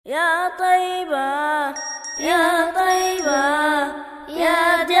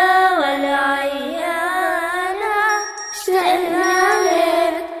اشتقنا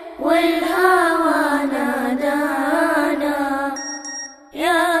لك والهوى نادانا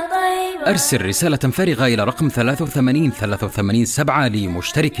يا طيبة. أرسل رسالة فارغة إلى رقم 83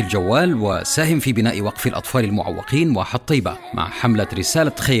 لمشترك الجوال وساهم في بناء وقف الأطفال المعوقين واحد طيبة مع حملة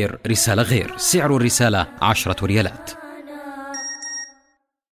رسالة خير رسالة غير. سعر الرسالة 10 ريالات.